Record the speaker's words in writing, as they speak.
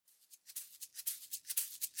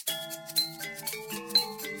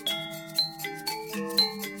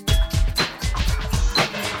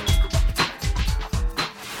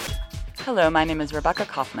Hello, my name is Rebecca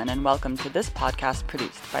Kaufman, and welcome to this podcast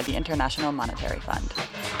produced by the International Monetary Fund.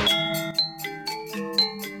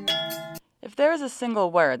 If there is a single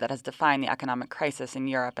word that has defined the economic crisis in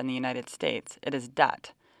Europe and the United States, it is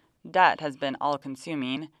debt. Debt has been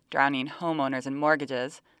all-consuming, drowning homeowners in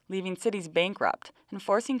mortgages, leaving cities bankrupt, and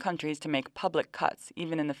forcing countries to make public cuts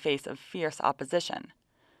even in the face of fierce opposition.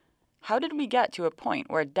 How did we get to a point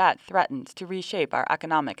where debt threatens to reshape our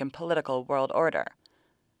economic and political world order?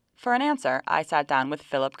 For an answer, I sat down with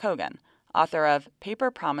Philip Coggan, author of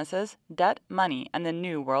Paper Promises, Debt, Money, and the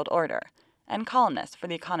New World Order, and columnist for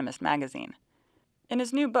The Economist magazine. In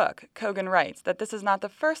his new book, Coggan writes that this is not the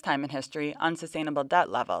first time in history unsustainable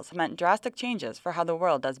debt levels have meant drastic changes for how the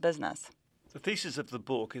world does business. The thesis of the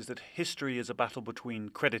book is that history is a battle between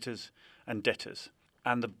creditors and debtors,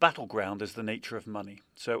 and the battleground is the nature of money.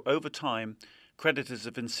 So over time, creditors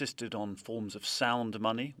have insisted on forms of sound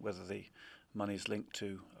money, whether the money is linked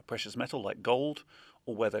to a precious metal like gold,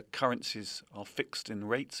 or whether currencies are fixed in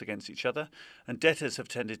rates against each other, and debtors have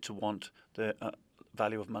tended to want the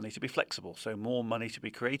value of money to be flexible, so more money to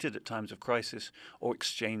be created at times of crisis, or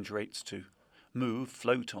exchange rates to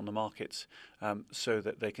float on the markets, so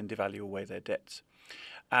that they can devalue away their debts.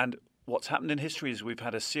 And what's happened in history is we've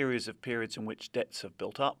had a series of periods in which debts have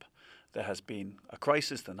built up. There has been a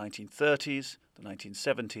crisis, the 1930s, the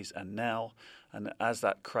 1970s, and now. And as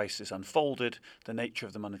that crisis unfolded, the nature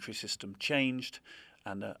of the monetary system changed,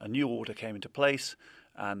 and a new order came into place,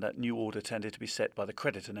 and that new order tended to be set by the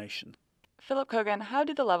creditor nation. Philip Coggan, how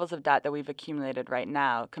do the levels of debt that we've accumulated right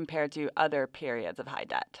now compare to other periods of high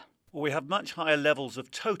debt? Well, we have much higher levels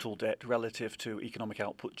of total debt relative to economic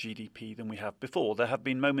output GDP than we have before. There have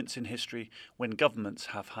been moments in history when governments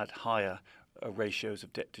have had higher ratios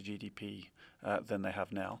of debt to GDP than they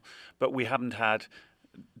have now. But we haven't had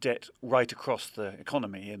debt right across the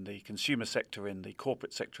economy, in the consumer sector, in the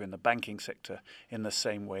corporate sector, in the banking sector, in the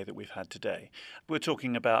same way that we've had today. We're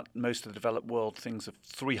talking about most of the developed world, things of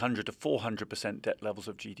 300 to 400% debt levels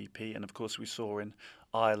of GDP. And of course, we saw in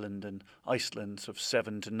Ireland and Iceland sort of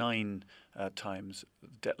 7 to 9 times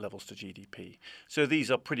debt levels to GDP. So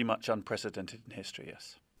these are pretty much unprecedented in history,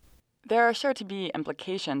 yes. There are sure to be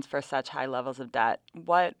implications for such high levels of debt.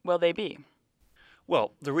 What will they be?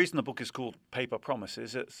 Well, the reason the book is called Paper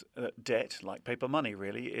Promises is that debt, like paper money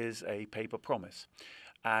really, is a paper promise.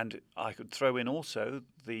 And I could throw in also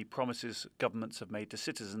the promises governments have made to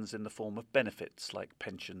citizens in the form of benefits like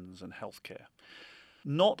pensions and healthcare.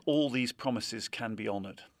 Not all these promises can be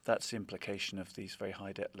honoured. That's the implication of these very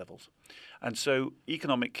high debt levels. And so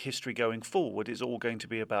economic history going forward is all going to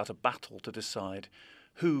be about a battle to decide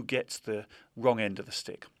who gets the wrong end of the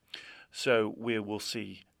stick. So we will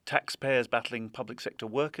see taxpayers battling public sector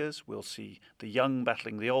workers, we'll see the young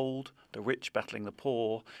battling the old, the rich battling the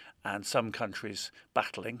poor, and some countries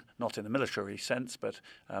battling, not in a military sense, but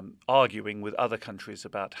arguing with other countries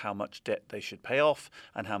about how much debt they should pay off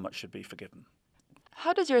and how much should be forgiven.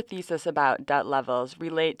 How does your thesis about debt levels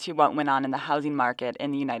relate to what went on in the housing market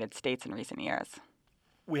in the United States in recent years?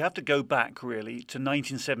 We have to go back, really, to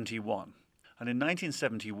 1971. And in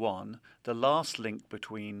 1971, the last link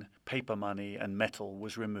between paper money and metal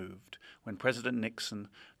was removed. When President Nixon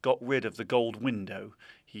got rid of the gold window,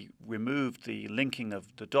 he removed the linking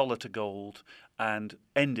of the dollar to gold and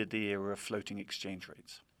ended the era of floating exchange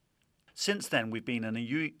rates. Since then, we've been in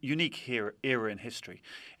a unique era in history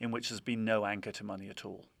in which there's been no anchor to money at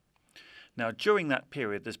all. Now, during that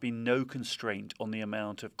period, there's been no constraint on the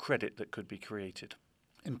amount of credit that could be created.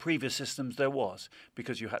 In previous systems, there was,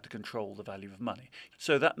 because you had to control the value of money.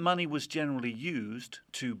 So that money was generally used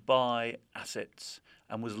to buy assets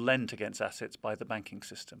and was lent against assets by the banking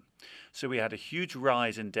system. So we had a huge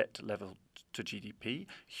rise in debt level to GDP,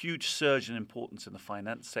 huge surge in importance in the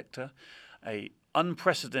finance sector, a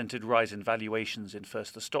unprecedented rise in valuations in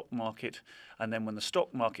first the stock market, and then when the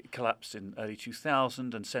stock market collapsed in early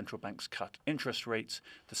 2000 and central banks cut interest rates,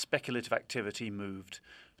 the speculative activity moved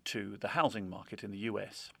to the housing market in the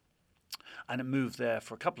US. And it moved there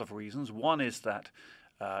for a couple of reasons. One is that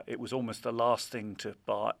it was almost the last thing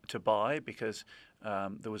to buy because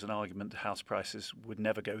there was an argument that house prices would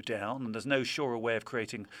never go down, and there's no surer way of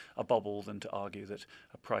creating a bubble than to argue that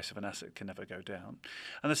a price of an asset can never go down.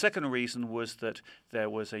 And the second reason was that there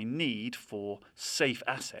was a need for safe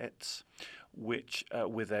assets which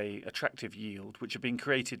with a attractive yield, which had been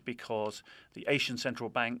created because the Asian central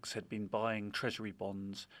banks had been buying treasury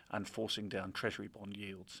bonds and forcing down treasury bond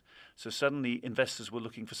yields. So suddenly investors were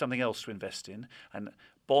looking for something else to invest in, and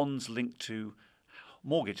bonds linked to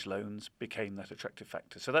mortgage loans became that attractive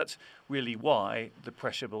factor. So that's really why the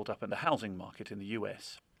pressure built up in the housing market in the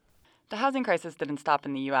US. The housing crisis didn't stop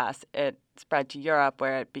in the U.S. It spread to Europe,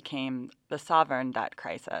 where it became the sovereign debt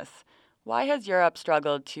crisis. Why has Europe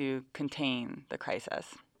struggled to contain the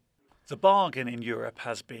crisis? The bargain in Europe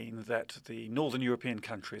has been that the northern European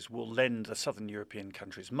countries will lend the southern European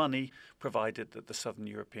countries money, provided that the southern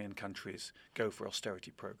European countries go for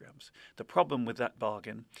austerity programs. The problem with that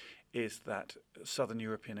bargain is that southern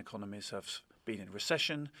European economies have been in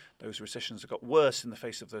recession. Those recessions have got worse in the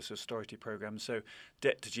face of those austerity programs, so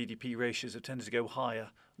debt to GDP ratios have tended to go higher,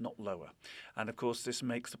 not lower. And of course, this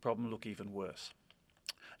makes the problem look even worse.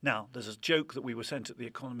 Now, there's a joke that we were sent at The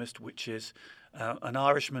Economist, which is an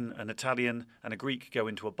Irishman, an Italian, and a Greek go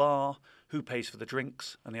into a bar. Who pays for the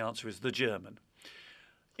drinks? And the answer is the German.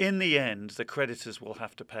 In the end, the creditors will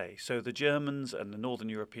have to pay. So the Germans and the Northern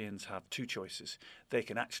Europeans have two choices. They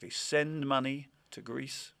can actually send money to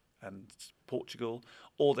Greece and Portugal,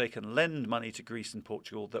 or they can lend money to Greece and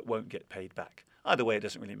Portugal that won't get paid back. Either way, it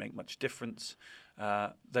doesn't really make much difference.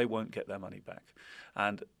 They won't get their money back.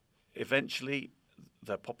 And eventually,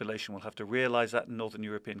 the population will have to realise that in northern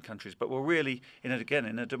European countries. But we're really, in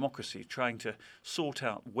a democracy, trying to sort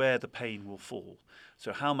out where the pain will fall.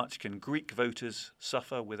 So how much can Greek voters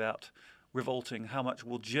suffer without revolting? How much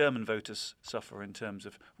will German voters suffer in terms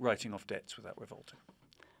of writing off debts without revolting?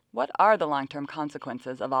 What are the long-term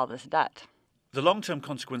consequences of all this debt? The long-term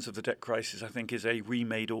consequence of the debt crisis, I think, is a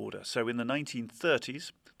remade order. So in the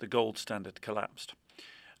 1930s, the gold standard collapsed.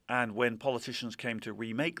 And when politicians came to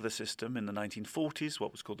remake the system in the 1940s,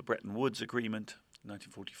 what was called the Bretton Woods Agreement,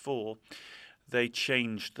 1944, they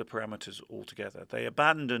changed the parameters altogether. They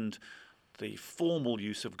abandoned the formal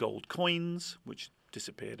use of gold coins, which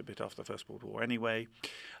disappeared a bit after the First World War anyway,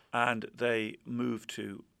 and they moved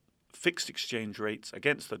to fixed exchange rates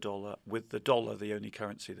against the dollar, with the dollar the only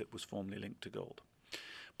currency that was formally linked to gold.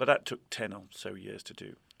 But that took 10 or so years to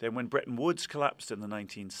do. Then when Bretton Woods collapsed in the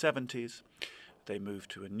 1970s, they moved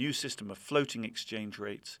to a new system of floating exchange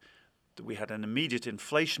rates. We had an immediate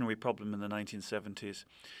inflationary problem in the 1970s,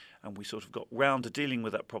 and we sort of got round to dealing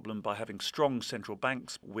with that problem by having strong central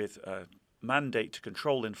banks with a mandate to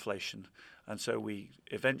control inflation. And so we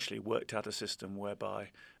eventually worked out a system whereby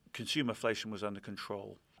consumer inflation was under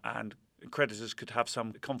control and creditors could have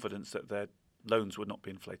some confidence that their loans would not be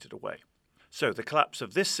inflated away. So the collapse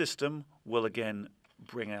of this system will again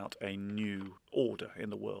bring out a new order in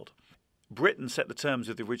the world. Britain set the terms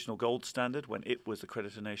of the original gold standard when it was the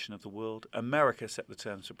creditor nation of the world. America set the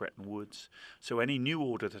terms for Bretton Woods. So any new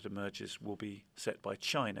order that emerges will be set by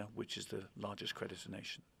China, which is the largest creditor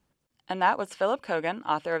nation. And that was Philip Coggan,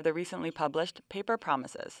 author of the recently published Paper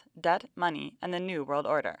Promises, Debt, Money, and the New World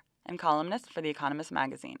Order, and columnist for The Economist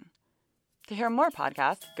magazine. To hear more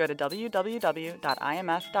podcasts, go to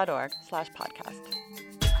www.imf.org/podcast.